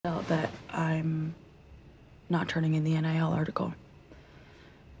that I'm not turning in the NIL article.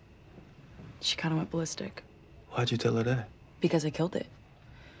 She kind of went ballistic. Why'd you tell her that? Because I killed it.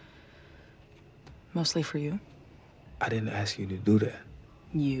 Mostly for you. I didn't ask you to do that.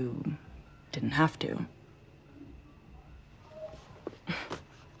 You didn't have to. Are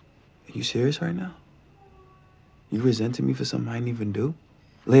you serious right now? You resented me for something I didn't even do?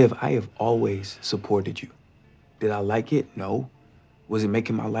 Liv, I have always supported you. Did I like it? No. Was it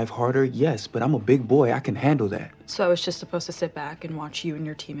making my life harder? Yes, but I'm a big boy. I can handle that. So I was just supposed to sit back and watch you and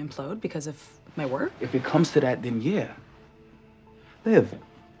your team implode because of my work? If it comes to that, then yeah. Liv,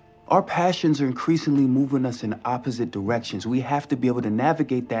 our passions are increasingly moving us in opposite directions. We have to be able to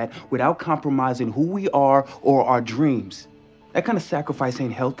navigate that without compromising who we are or our dreams. That kind of sacrifice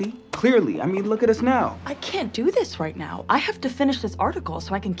ain't healthy. Clearly, I mean, look at us now. I can't do this right now. I have to finish this article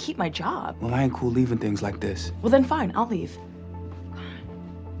so I can keep my job. Well, I ain't cool leaving things like this. Well, then fine, I'll leave.